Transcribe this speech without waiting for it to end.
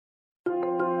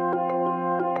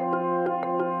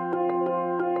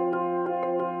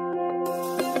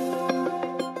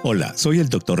Hola, soy el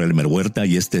Dr. Huerta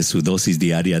y esta es su dosis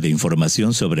diaria de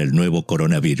información sobre el nuevo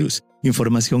coronavirus.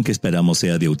 Información que esperamos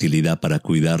sea de utilidad para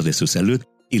cuidar de su salud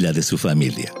y la de su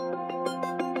familia.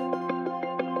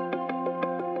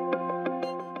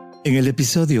 En el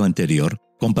episodio anterior,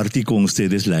 compartí con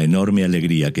ustedes la enorme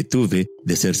alegría que tuve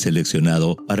de ser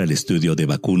seleccionado para el estudio de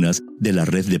vacunas de la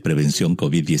Red de Prevención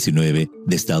COVID-19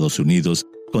 de Estados Unidos,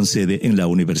 con sede en la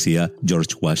Universidad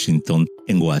George Washington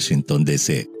en Washington,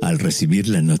 D.C. Al recibir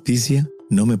la noticia,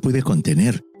 no me pude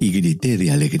contener y grité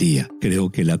de alegría.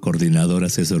 Creo que la coordinadora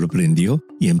se sorprendió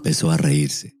y empezó a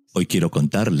reírse. Hoy quiero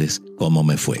contarles cómo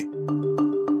me fue.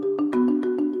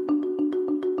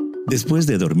 Después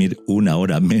de dormir 1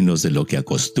 hora menos de lo que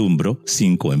acostumbro,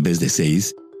 5 en vez de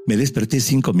 6, me desperté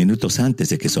 5 minutos antes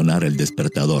de que sonara el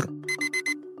despertador.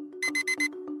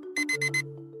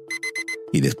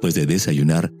 Y después de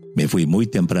desayunar, me fui muy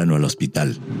temprano al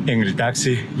hospital. En el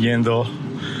taxi, yendo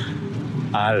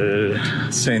al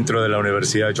centro de la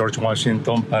Universidad George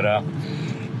Washington para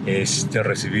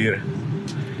recibir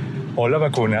o la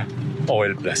vacuna o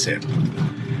el placebo.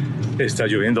 Está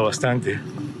lloviendo bastante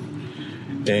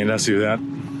en la ciudad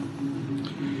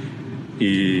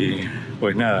y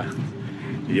pues nada,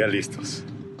 ya listos.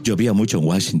 Llovía mucho en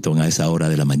Washington a esa hora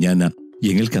de la mañana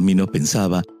y en el camino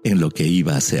pensaba en lo que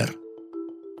iba a hacer.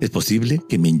 ¿Es posible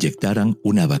que me inyectaran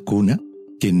una vacuna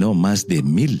que no más de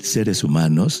 1,000 seres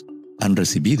humanos han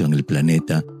recibido en el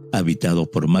planeta habitado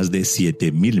por más de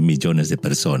 7,000 millones de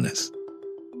personas?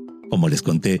 Como les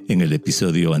conté en el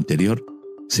episodio anterior,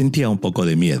 sentía un poco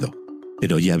de miedo,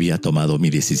 pero ya había tomado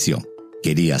mi decisión.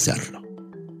 Quería hacerlo.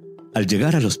 Al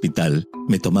llegar al hospital,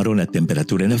 me tomaron la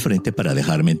temperatura en la frente para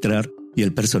dejarme entrar y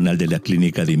el personal de la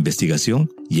clínica de investigación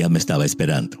ya me estaba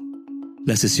esperando.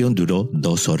 La sesión duró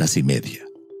 2 horas y media.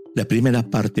 La primera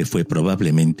parte fue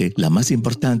probablemente la más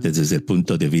importante desde el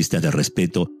punto de vista de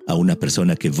respeto a una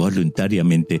persona que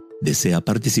voluntariamente desea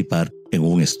participar en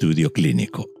un estudio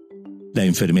clínico. La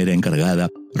enfermera encargada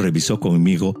revisó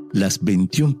conmigo las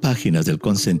 21 páginas del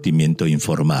consentimiento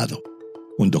informado,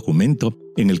 un documento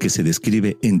en el que se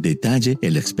describe en detalle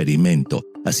el experimento,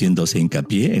 haciéndose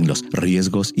hincapié en los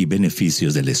riesgos y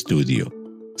beneficios del estudio.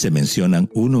 Se mencionan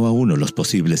uno a uno los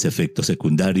posibles efectos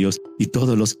secundarios y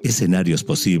todos los escenarios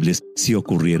posibles si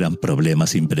ocurrieran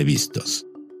problemas imprevistos.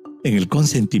 En el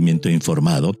consentimiento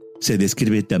informado se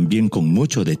describe también con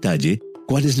mucho detalle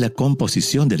cuál es la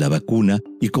composición de la vacuna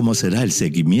y cómo será el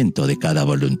seguimiento de cada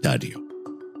voluntario.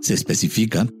 Se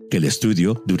especifica que el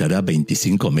estudio durará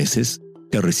 25 meses,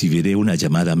 que recibiré una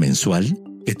llamada mensual,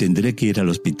 que tendré que ir al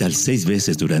hospital 6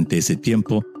 veces durante ese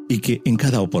tiempo y que en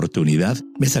cada oportunidad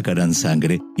me sacarán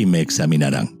sangre y me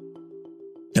examinarán.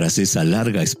 Tras esa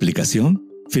larga explicación,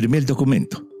 firmé el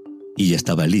documento y ya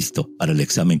estaba listo para el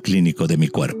examen clínico de mi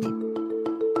cuerpo.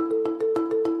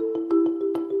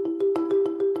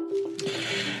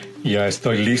 Ya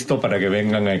estoy listo para que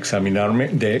vengan a examinarme.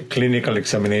 The clinical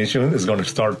examination is going to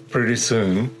start pretty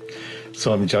soon,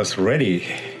 so I'm just ready.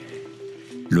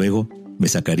 Luego, me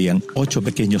sacarían 8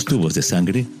 pequeños tubos de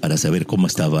sangre para saber cómo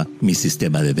estaba mi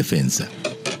sistema de defensa.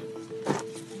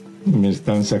 Me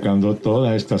están sacando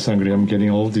toda esta sangre. I'm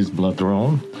getting all this blood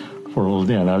drawn for all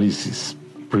the analysis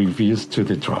previous to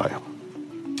the trial.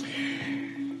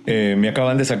 Me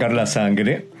acaban de sacar la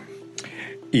sangre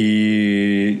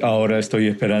y ahora estoy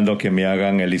esperando que me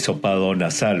hagan el hisopado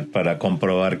nasal para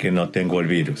comprobar que no tengo el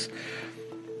virus.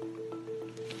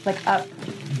 Like up.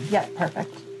 Yeah, perfect.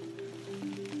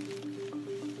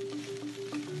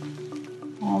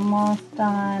 Almost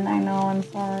done. I know, I'm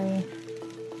sorry.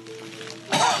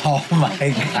 Oh my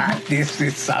God, this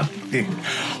is something.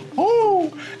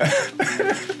 Oh!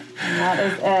 That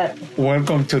is it.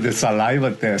 Welcome to the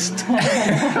saliva test. Yep.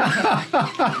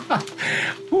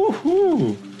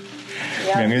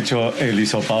 Me han hecho el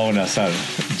hisopado nasal.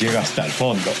 Llega hasta el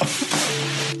fondo.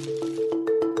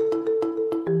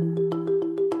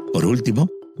 Por último,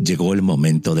 llegó el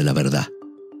momento de la verdad.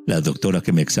 La doctora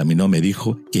que me examinó me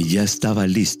dijo que ya estaba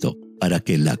listo para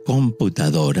que la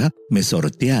computadora me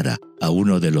sorteara a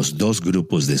uno de los 2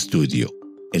 grupos de estudio,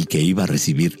 el que iba a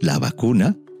recibir la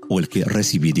vacuna o el que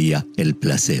recibiría el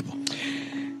placebo.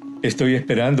 Estoy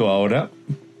esperando ahora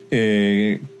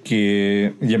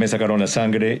que ya me sacaron la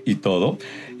sangre y todo.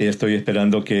 Estoy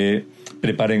esperando que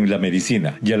preparen la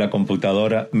medicina. Ya la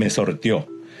computadora me sorteó.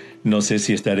 No sé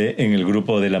si estaré en el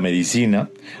grupo de la medicina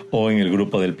o en el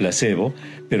grupo del placebo,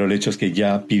 pero el hecho es que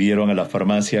ya pidieron a la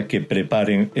farmacia que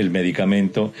preparen el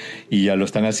medicamento y ya lo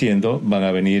están haciendo. Van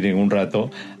a venir en un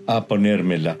rato a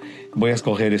ponérmela. Voy a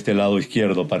escoger este lado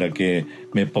izquierdo para que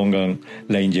me pongan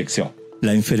la inyección.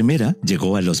 La enfermera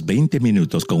llegó a los 20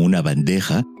 minutos con una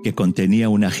bandeja que contenía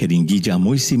una jeringuilla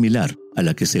muy similar a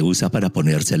la que se usa para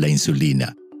ponerse la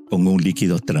insulina, con un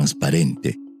líquido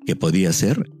transparente que podía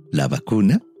ser la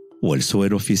vacuna o el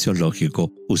suero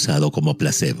fisiológico usado como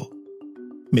placebo.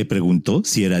 Me preguntó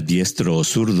si era diestro o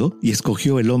zurdo y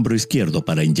escogió el hombro izquierdo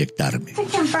para inyectarme. To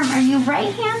confirm, are you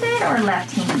right-handed or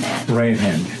left-handed?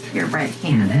 Right-handed. You're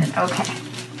right-handed. Okay.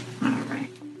 All right.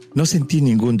 No sentí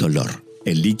ningún dolor.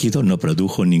 El líquido no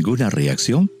produjo ninguna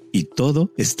reacción y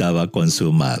todo estaba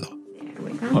consumado. There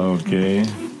we go. Okay.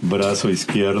 Brazo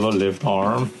izquierdo, left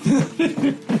arm.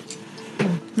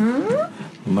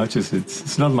 Much is it?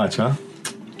 It's not much, huh?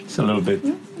 It's a little bit. A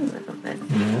little bit.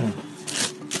 Yeah.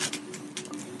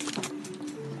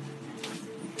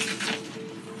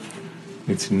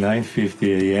 It's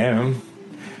 9:50 a.m.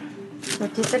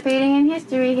 Participating in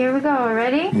history. Here we go.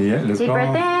 Ready? Yeah, let's Deep go.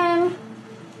 breath in.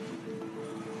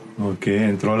 Okay,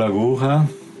 entró la aguja.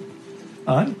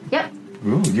 Ah, Yep.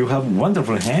 you have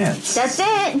wonderful hands. That's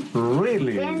it.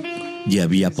 Really? Bending. Y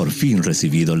había por fin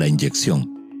recibido la inyección,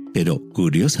 pero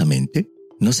curiosamente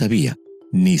no sabía,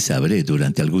 ni sabré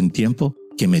durante algún tiempo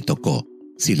que me tocó,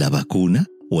 si la vacuna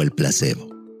o el placebo.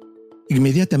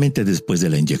 Inmediatamente después de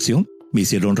la inyección, me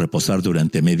hicieron reposar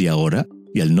durante media hora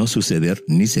y al no suceder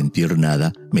ni sentir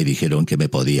nada, me dijeron que me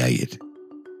podía ir.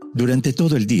 Durante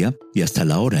todo el día y hasta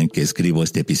la hora en que escribo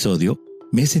este episodio,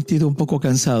 me he sentido un poco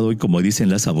cansado y, como dicen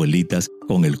las abuelitas,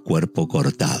 con el cuerpo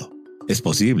cortado. Es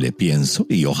posible, pienso,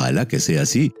 y ojalá que sea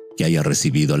así, que haya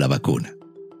recibido la vacuna.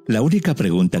 La única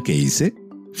pregunta que hice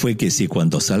fue que si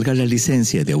cuando salga la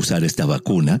licencia de usar esta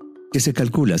vacuna, que se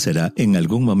calcula será en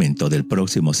algún momento del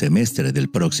próximo semestre del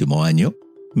próximo año,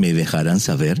 me dejarán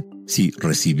saber si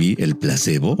recibí el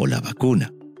placebo o la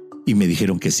vacuna. Y me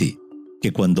dijeron que sí,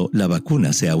 que cuando la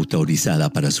vacuna sea autorizada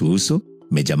para su uso,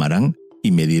 me llamarán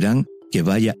y me dirán que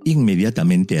vaya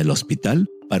inmediatamente al hospital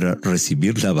para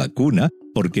recibir la vacuna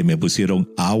porque me pusieron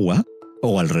agua,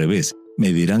 o al revés,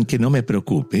 me dirán que no me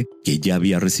preocupe, que ya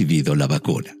había recibido la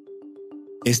vacuna.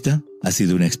 Esta ha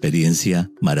sido una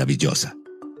experiencia maravillosa.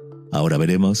 Ahora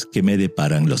veremos qué me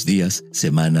deparan los días,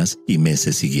 semanas y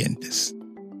meses siguientes.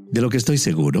 De lo que estoy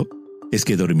seguro es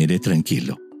que dormiré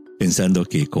tranquilo, pensando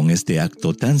que con este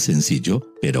acto tan sencillo,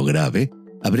 pero grave,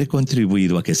 habré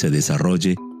contribuido a que se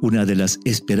desarrolle una de las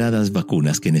esperadas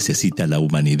vacunas que necesita la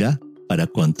humanidad para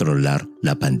controlar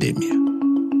la pandemia.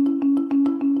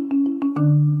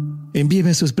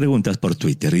 Envíenme sus preguntas por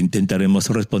Twitter. Intentaremos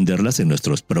responderlas en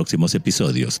nuestros próximos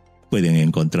episodios. Pueden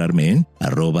encontrarme en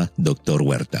 @Dr.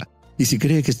 Huerta. Y si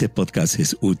cree que este podcast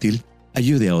es útil,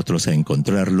 ayude a otros a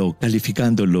encontrarlo,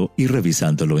 calificándolo y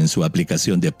revisándolo en su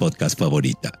aplicación de podcast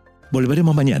favorita.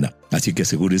 Volveremos mañana, así que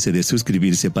asegúrese de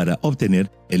suscribirse para obtener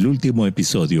el último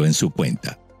episodio en su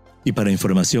cuenta. Y para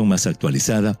información más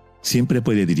actualizada, siempre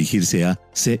puede dirigirse a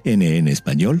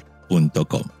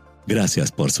cnnespañol.com.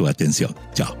 Gracias por su atención.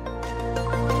 Chao.